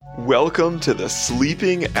Welcome to the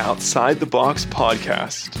Sleeping Outside the Box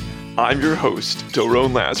podcast. I'm your host,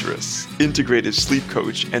 Doron Lazarus, integrative sleep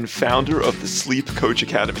coach and founder of the Sleep Coach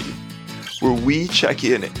Academy, where we check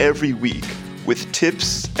in every week with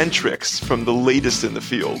tips and tricks from the latest in the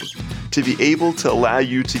field to be able to allow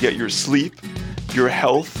you to get your sleep, your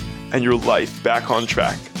health, and your life back on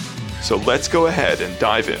track. So let's go ahead and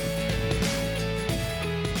dive in.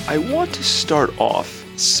 I want to start off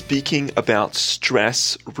speaking about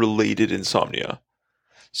stress-related insomnia.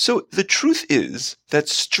 So the truth is that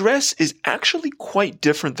stress is actually quite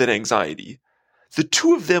different than anxiety. The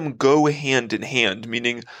two of them go hand in hand,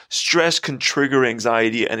 meaning stress can trigger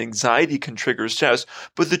anxiety and anxiety can trigger stress,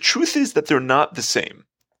 but the truth is that they're not the same.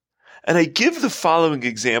 And I give the following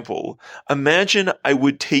example. Imagine I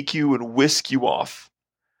would take you and whisk you off,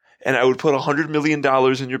 and I would put $100 million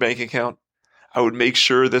in your bank account. I would make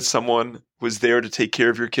sure that someone was there to take care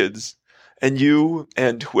of your kids, and you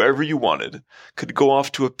and whoever you wanted could go off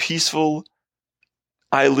to a peaceful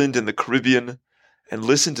island in the Caribbean and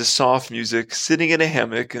listen to soft music, sitting in a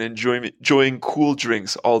hammock and enjoying cool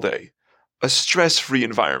drinks all day. A stress-free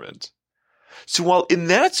environment. So while in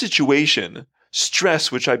that situation,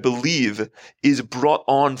 stress, which I believe is brought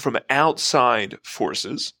on from outside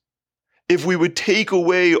forces, if we would take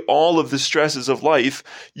away all of the stresses of life,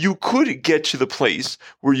 you could get to the place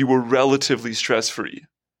where you were relatively stress-free.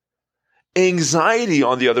 Anxiety,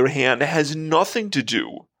 on the other hand, has nothing to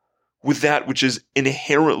do with that which is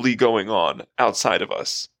inherently going on outside of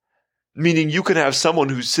us. Meaning you could have someone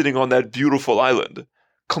who's sitting on that beautiful island,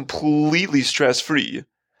 completely stress-free,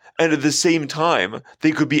 and at the same time,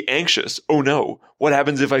 they could be anxious. Oh no, what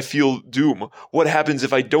happens if I feel doom? What happens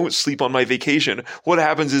if I don't sleep on my vacation? What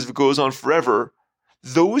happens if it goes on forever?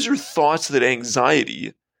 Those are thoughts that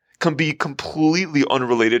anxiety can be completely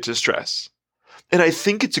unrelated to stress. And I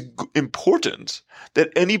think it's important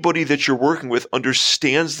that anybody that you're working with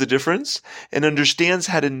understands the difference and understands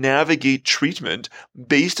how to navigate treatment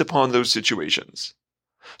based upon those situations.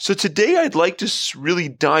 So today I'd like to really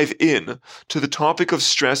dive in to the topic of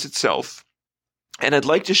stress itself, and I'd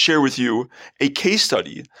like to share with you a case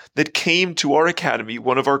study that came to our academy.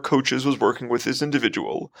 One of our coaches was working with this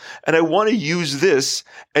individual, and I want to use this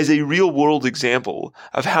as a real-world example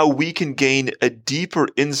of how we can gain a deeper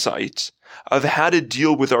insight of how to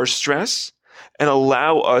deal with our stress and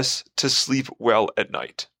allow us to sleep well at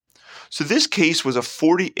night. So this case was a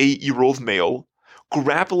 48-year-old male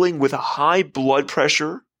grappling with a high blood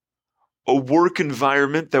pressure, a work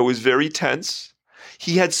environment that was very tense.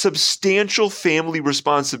 He had substantial family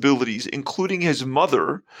responsibilities, including his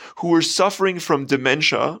mother, who was suffering from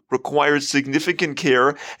dementia, required significant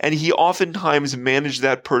care, and he oftentimes managed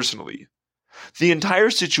that personally. The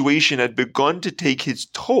entire situation had begun to take its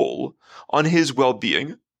toll on his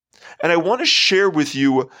well-being, and I want to share with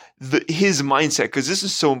you his mindset, because this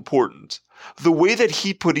is so important. The way that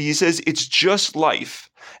he put it, he says, it's just life.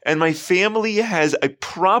 And my family has a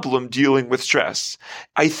problem dealing with stress.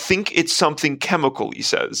 I think it's something chemical, he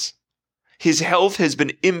says. His health has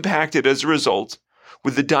been impacted as a result,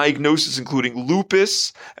 with the diagnosis including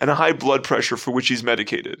lupus and a high blood pressure for which he's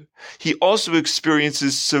medicated. He also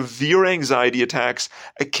experiences severe anxiety attacks,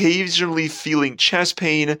 occasionally feeling chest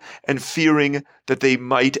pain and fearing that they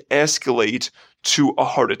might escalate to a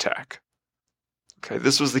heart attack. Okay,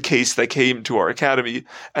 this was the case that came to our academy,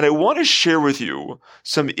 and I want to share with you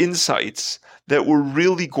some insights that were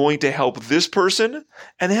really going to help this person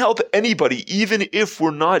and help anybody, even if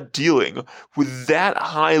we're not dealing with that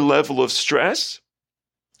high level of stress.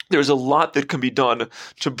 There's a lot that can be done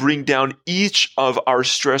to bring down each of our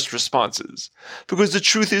stress responses. Because the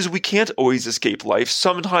truth is we can't always escape life.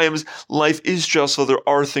 Sometimes life is stressful, there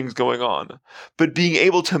are things going on. But being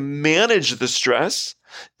able to manage the stress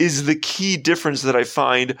is the key difference that I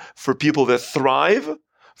find for people that thrive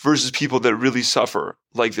versus people that really suffer,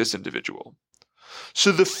 like this individual.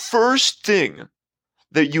 So the first thing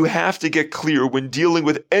that you have to get clear when dealing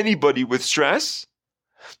with anybody with stress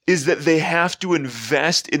is that they have to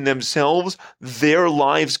invest in themselves. Their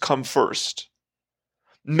lives come first.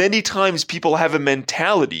 Many times people have a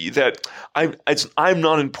mentality that I'm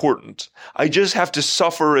not important. I just have to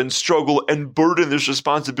suffer and struggle and burden this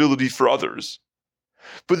responsibility for others.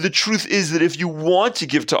 But the truth is that if you want to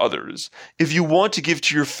give to others, if you want to give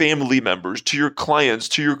to your family members, to your clients,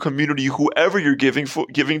 to your community, whoever you're giving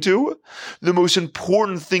to, the most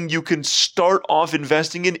important thing you can start off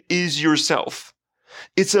investing in is yourself.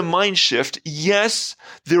 It's a mind shift. Yes,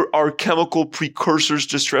 there are chemical precursors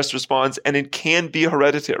to stress response, and it can be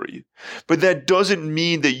hereditary. But that doesn't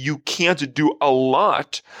mean that you can't do a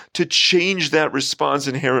lot to change that response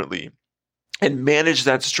inherently. and manage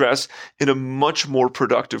that stress in a much more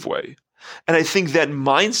productive way. And I think that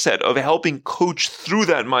mindset of helping coach through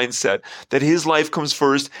that mindset that his life comes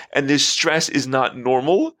first and this stress is not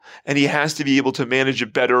normal and he has to be able to manage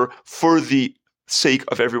it better for the sake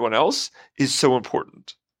of everyone else is so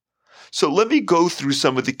important. So let me go through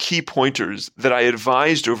some of the key pointers that I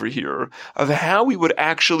advised over here of how we would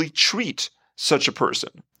actually treat such a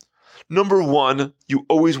person. Number one, you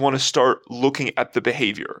always want to start looking at the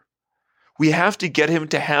behavior. We have to get him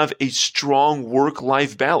to have a strong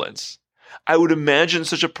work-life balance. I would imagine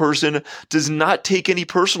such a person does not take any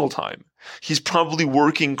personal time. He's probably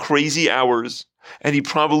working crazy hours, and he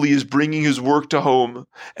probably is bringing his work to home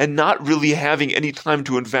and not really having any time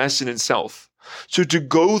to invest in himself. So to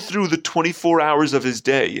go through the 24 hours of his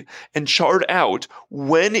day and chart out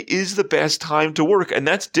when is the best time to work, and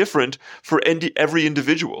that's different for every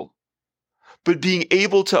individual. But being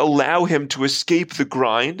able to allow him to escape the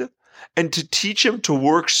grind and to teach him to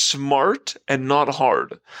work smart and not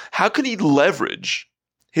hard. How can he leverage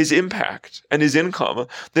his impact and his income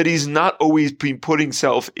that he's not always been putting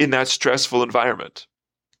himself in that stressful environment?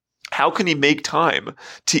 How can he make time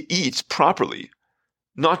to eat properly,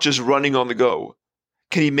 not just running on the go?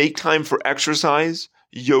 Can he make time for exercise,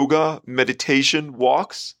 yoga, meditation,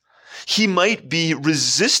 walks? He might be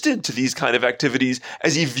resistant to these kind of activities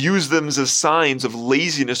as he views them as signs of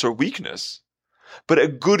laziness or weakness. But a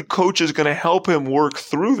good coach is going to help him work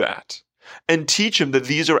through that and teach him that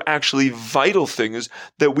these are actually vital things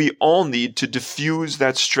that we all need to diffuse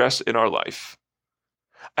that stress in our life.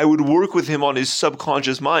 I would work with him on his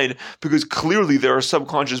subconscious mind because clearly there are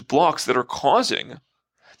subconscious blocks that are causing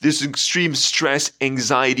this extreme stress,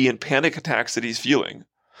 anxiety, and panic attacks that he's feeling.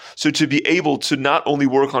 So to be able to not only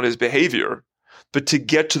work on his behavior, but to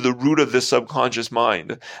get to the root of the subconscious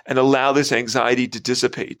mind and allow this anxiety to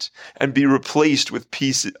dissipate and be replaced with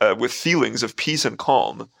peace, with feelings of peace and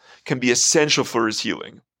calm, can be essential for his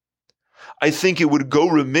healing. I think it would go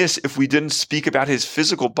remiss if we didn't speak about his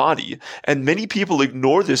physical body, and many people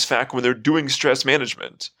ignore this fact when they're doing stress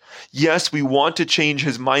management. Yes, we want to change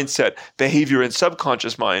his mindset, behavior, and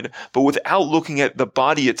subconscious mind, but without looking at the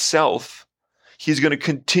body itself, he's going to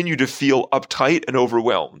continue to feel uptight and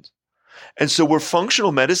overwhelmed. And so where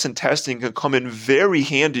functional medicine testing can come in very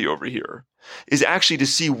handy over here is actually to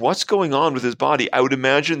see what's going on with his body. I would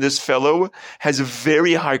imagine this fellow has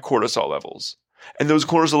very high cortisol levels, and those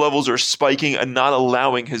cortisol levels are spiking and not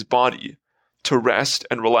allowing his body to rest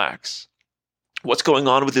and relax. What's going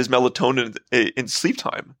on with his melatonin in sleep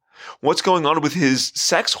time? What's going on with his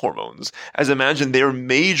sex hormones? As I imagine they're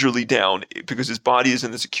majorly down because his body is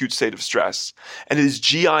in this acute state of stress, and his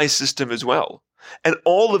GI system as well. And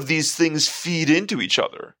all of these things feed into each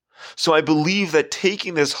other. So I believe that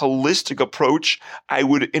taking this holistic approach, I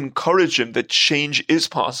would encourage him that change is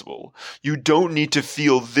possible. You don't need to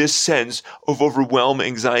feel this sense of overwhelm,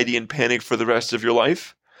 anxiety, and panic for the rest of your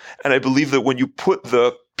life. And I believe that when you put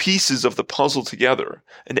the pieces of the puzzle together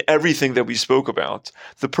and everything that we spoke about,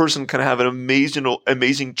 the person can have an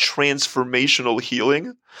amazing transformational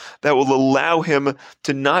healing that will allow him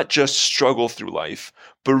to not just struggle through life,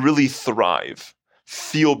 but really thrive,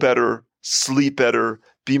 feel better, sleep better,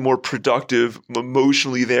 be more productive,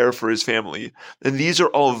 emotionally there for his family. And these are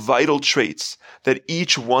all vital traits that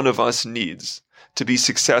each one of us needs to be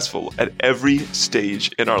successful at every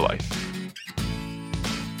stage in our life.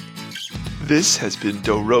 This has been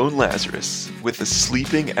Doron Lazarus with the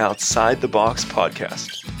Sleeping Outside the Box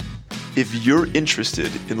podcast. If you're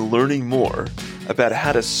interested in learning more about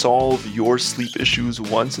how to solve your sleep issues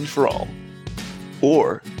once and for all,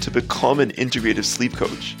 or to become an integrative sleep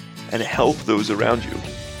coach and help those around you,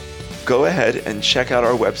 go ahead and check out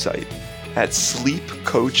our website at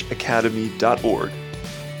sleepcoachacademy.org.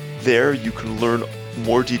 There you can learn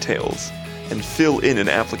more details and fill in an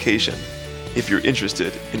application if you're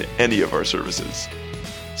interested in any of our services.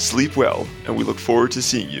 Sleep well, and we look forward to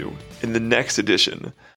seeing you in the next edition